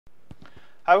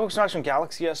Hi folks, Max from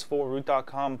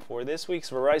GalaxyS4Root.com for this week's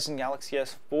Verizon Galaxy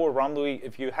S4 ROM of the Week.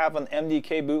 If you have an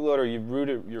MDK bootloader, you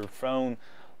rooted your phone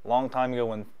a long time ago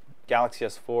when Galaxy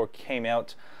S4 came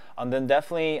out, then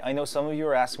definitely, I know some of you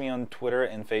are asking me on Twitter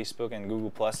and Facebook and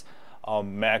Google+,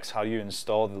 Max, how do you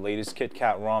install the latest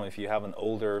KitKat ROM if you have an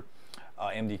older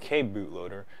MDK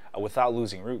bootloader without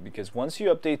losing root? Because once you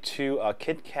update to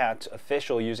KitKat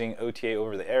official using OTA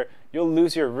over the air, you'll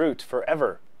lose your root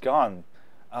forever. Gone.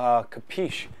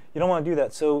 Capiche. You don't want to do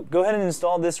that. So go ahead and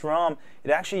install this ROM.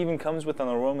 It actually even comes with an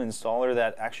AROMA installer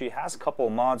that actually has a couple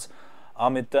of mods.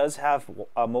 It does have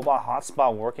a mobile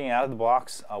hotspot working out of the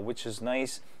box, which is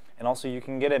nice. And also you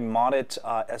can get a modded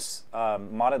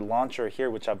modded launcher here,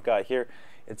 which I've got here.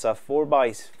 It's a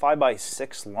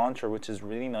 5x6 launcher, which is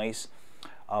really nice.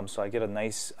 So I get a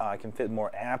nice, I can fit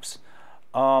more apps.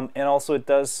 And also it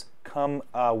does come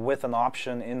with an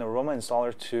option in the AROMA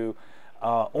installer to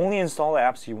only install the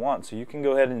apps you want. So you can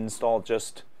go ahead and install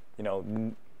just, you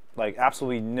know, like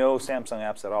absolutely no Samsung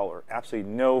apps at all, or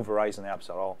absolutely no Verizon apps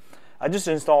at all. I just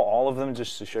install all of them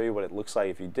just to show you what it looks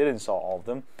like if you did install all of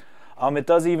them. It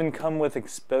does even come with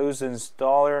exposed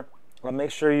installer. Make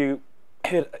sure you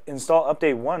hit install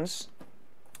update once.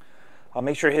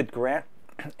 Make sure you hit grant,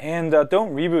 and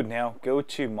don't reboot now. Go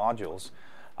to modules,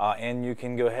 and you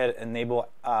can go ahead and enable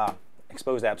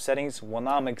exposed app settings when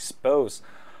I'm exposed.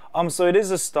 So it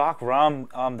is a stock ROM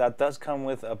that does come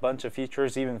with a bunch of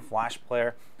features, even Flash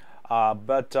Player,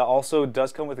 but also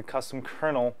does come with a custom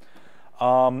kernel,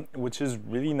 which is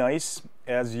really nice,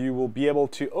 as you will be able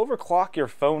to overclock your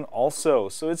phone also.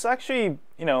 So it's actually,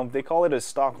 you know, they call it a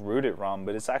stock rooted ROM,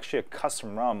 but it's actually a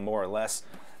custom ROM more or less.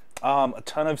 A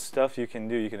ton of stuff you can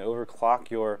do. You can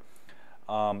overclock your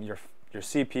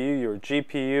CPU, your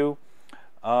GPU.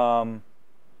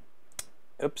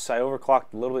 Oops, I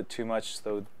overclocked a little bit too much,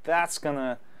 so that's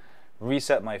gonna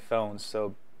reset my phone.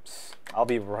 So I'll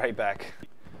be right back.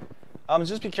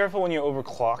 Just be careful when you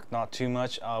overclock, not too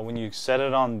much. When you set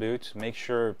it on boot, make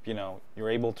sure you're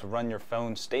able to run your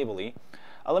phone stably.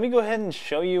 Let me go ahead and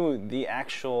show you the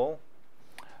actual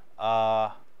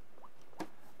AROMA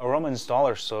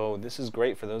installer. So this is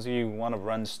great for those of you who want to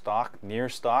run stock, near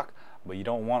stock, but you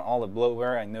don't want all the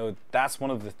bloatware. I know that's one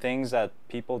of the things that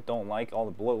people don't like, all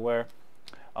the bloatware.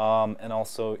 And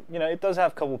also, it does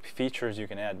have a couple features you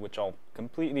can add, which I'll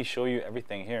completely show you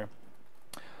everything here.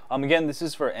 Again, this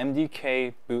is for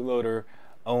MDK bootloader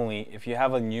only. If you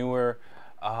have a newer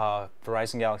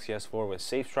Verizon Galaxy S4 with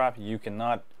SafeStrap, you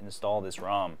cannot install this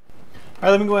ROM.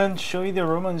 Alright, let me go ahead and show you the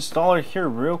AROMA installer here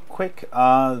real quick.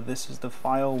 This is the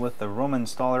file with the AROMA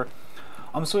installer.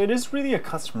 So it is really a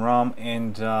custom ROM,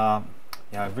 and yeah,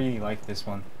 I really like this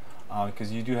one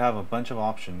because you do have a bunch of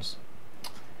options.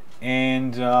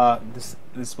 And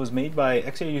this was made by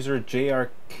XA user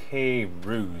JRK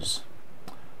Ruse.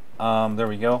 There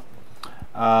we go.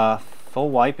 Full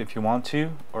wipe if you want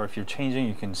to, or if you're changing,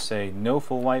 you can say no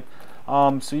full wipe.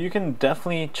 So you can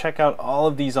definitely check out all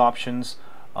of these options.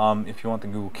 If you want the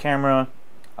Google camera,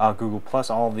 Google Plus,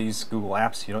 all of these Google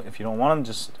apps. If you don't want them,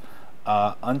 just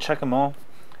uncheck them all.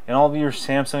 And all of your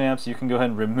Samsung apps, you can go ahead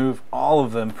and remove all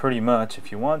of them pretty much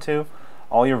if you want to.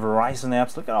 All your Verizon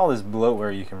apps, look at all this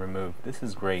bloatware you can remove. This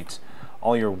is great.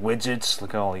 All your widgets,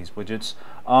 look at all these widgets.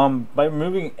 By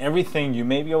removing everything, you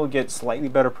may be able to get slightly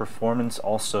better performance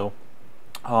also,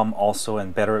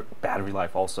 and better battery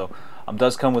life also.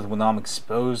 Does come with when I'm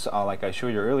exposed, like I showed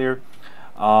you earlier.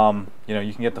 You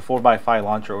can get the 4x5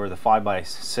 launcher or the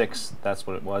 5x6. That's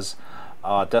what it was.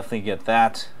 Definitely get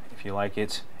that if you like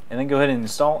it, and then go ahead and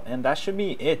install, and that should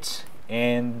be it.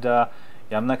 And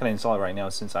yeah, I'm not going to install it right now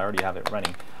since I already have it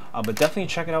running. But definitely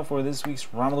check it out for this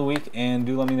week's ROM of the Week, and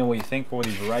do let me know what you think for the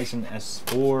Verizon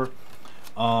S4.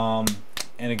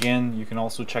 And again, you can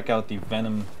also check out the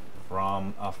Venom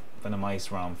ROM, Venomized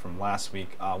ROM from last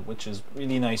week, which is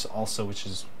really nice also, which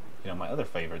is my other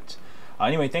favorite.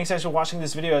 Anyway, thanks guys for watching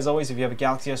this video. As always, if you have a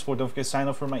Galaxy S4, don't forget to sign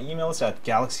up for my emails at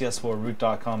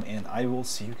galaxys4root.com, and I will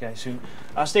see you guys soon.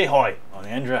 Stay high on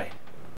Android.